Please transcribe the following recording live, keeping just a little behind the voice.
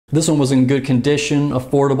This one was in good condition,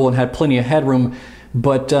 affordable, and had plenty of headroom,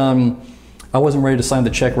 but I wasn't ready to sign the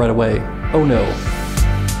check right away. Oh no.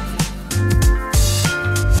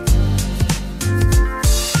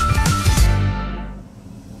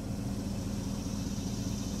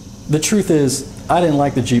 The truth is, I didn't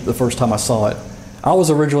like the Jeep the first time I saw it. I was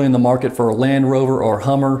originally in the market for a Land Rover or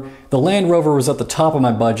Hummer. The Land Rover was at the top of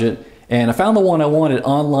my budget, and I found the one I wanted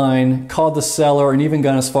online, called the seller, and even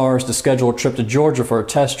got as far as to schedule a trip to Georgia for a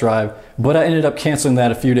test drive, but I ended up canceling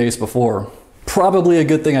that a few days before. Probably a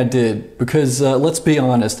good thing I did, because let's be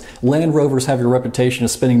honest, Land Rovers have your reputation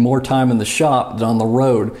of spending more time in the shop than on the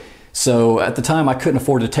road, so at the time I couldn't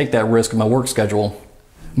afford to take that risk in my work schedule.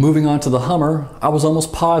 Moving on to the Hummer, I was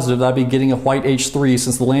almost positive that I'd be getting a white H3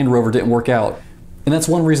 since the Land Rover didn't work out. And that's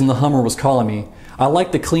one reason the Hummer was calling me. I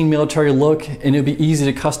liked the clean military look, and it would be easy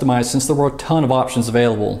to customize since there were a ton of options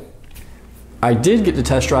available. I did get to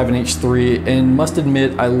test drive an H3 and must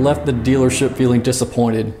admit I left the dealership feeling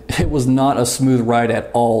disappointed. It was not a smooth ride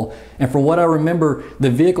at all. And from what I remember, the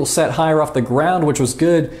vehicle sat higher off the ground, which was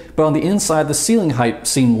good, but on the inside the ceiling height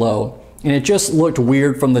seemed low. And it just looked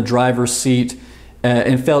weird from the driver's seat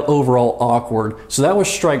and felt overall awkward. So that was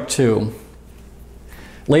strike two.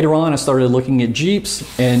 Later on, I started looking at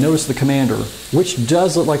Jeeps and noticed the Commander, which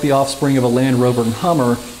does look like the offspring of a Land Rover and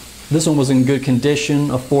Hummer. This one was in good condition,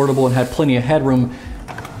 affordable, and had plenty of headroom.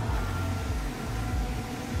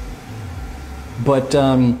 But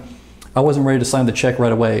I wasn't ready to sign the check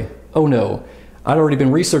right away. Oh no. I'd already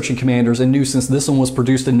been researching Commanders and knew since this one was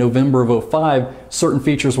produced in November of '05, certain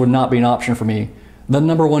features would not be an option for me. The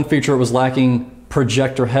number one feature was lacking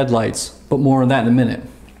projector headlights, but more on that in a minute.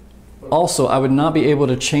 Also, I would not be able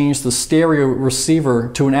to change the stereo receiver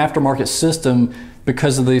to an aftermarket system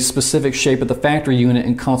because of the specific shape of the factory unit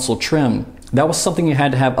and console trim. That was something you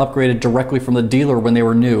had to have upgraded directly from the dealer when they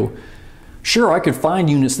were new. Sure, I could find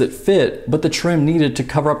units that fit, but the trim needed to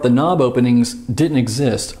cover up the knob openings didn't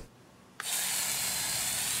exist.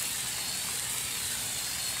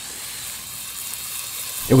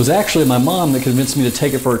 It was actually my mom that convinced me to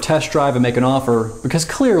take it for a test drive and make an offer, because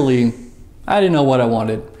clearly I didn't know what I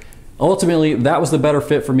wanted. Ultimately, that was the better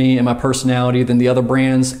fit for me and my personality than the other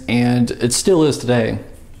brands, and it still is today.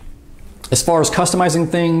 As far as customizing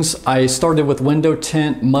things, I started with window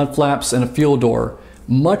tint, mud flaps, and a fuel door.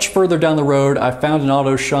 Much further down the road, I found an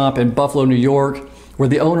auto shop in Buffalo, New York, where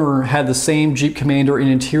the owner had the same Jeep Commander in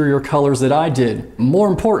interior colors that I did. More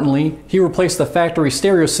importantly, he replaced the factory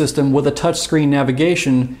stereo system with a touchscreen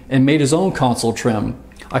navigation and made his own console trim.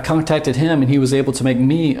 I contacted him and he was able to make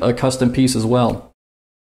me a custom piece as well.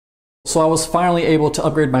 So I was finally able to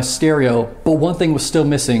upgrade my stereo, but one thing was still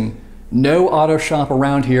missing. No auto shop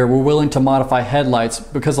around here were willing to modify headlights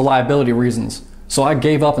because of liability reasons. So I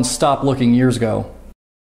gave up and stopped looking years ago.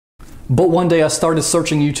 But one day I started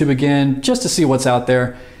searching YouTube again just to see what's out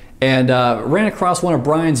there, and ran across one of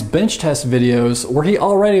Brian's bench test videos where he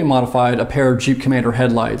already modified a pair of Jeep Commander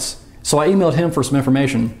headlights. So I emailed him for some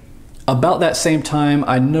information. About that same time,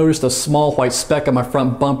 I noticed a small white speck on my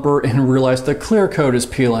front bumper and realized the clear coat is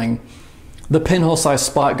peeling. The pinhole size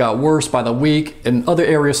spot got worse by the week, and other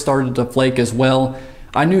areas started to flake as well.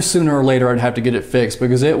 I knew sooner or later I'd have to get it fixed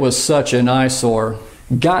because it was such an eyesore.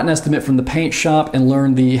 Got an estimate from the paint shop and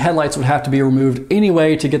learned the headlights would have to be removed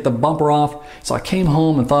anyway to get the bumper off, so I came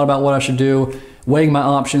home and thought about what I should do. Weighing my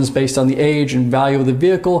options based on the age and value of the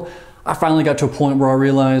vehicle, I finally got to a point where I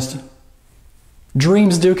realized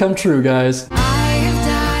dreams do come true, guys.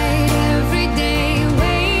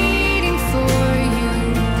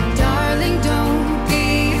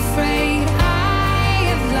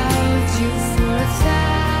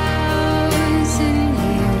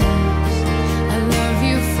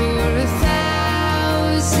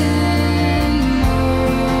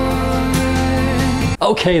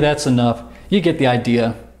 Okay, that's enough. You get the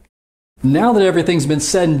idea. Now that everything's been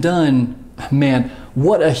said and done, man,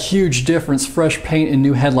 what a huge difference fresh paint and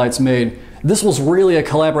new headlights made. This was really a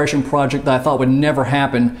collaboration project that I thought would never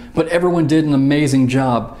happen, but everyone did an amazing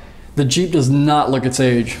job. The Jeep does not look its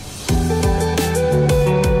age.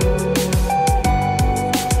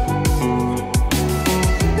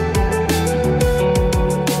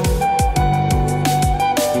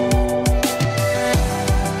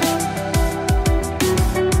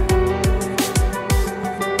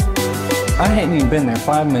 I hadn't even been there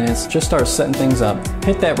 5 minutes, just started setting things up.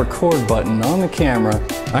 Hit that record button on the camera.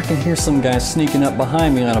 I can hear some guy sneaking up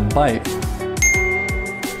behind me on a bike.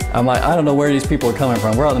 I'm like, I don't know where these people are coming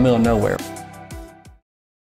from. We're out in the middle of nowhere.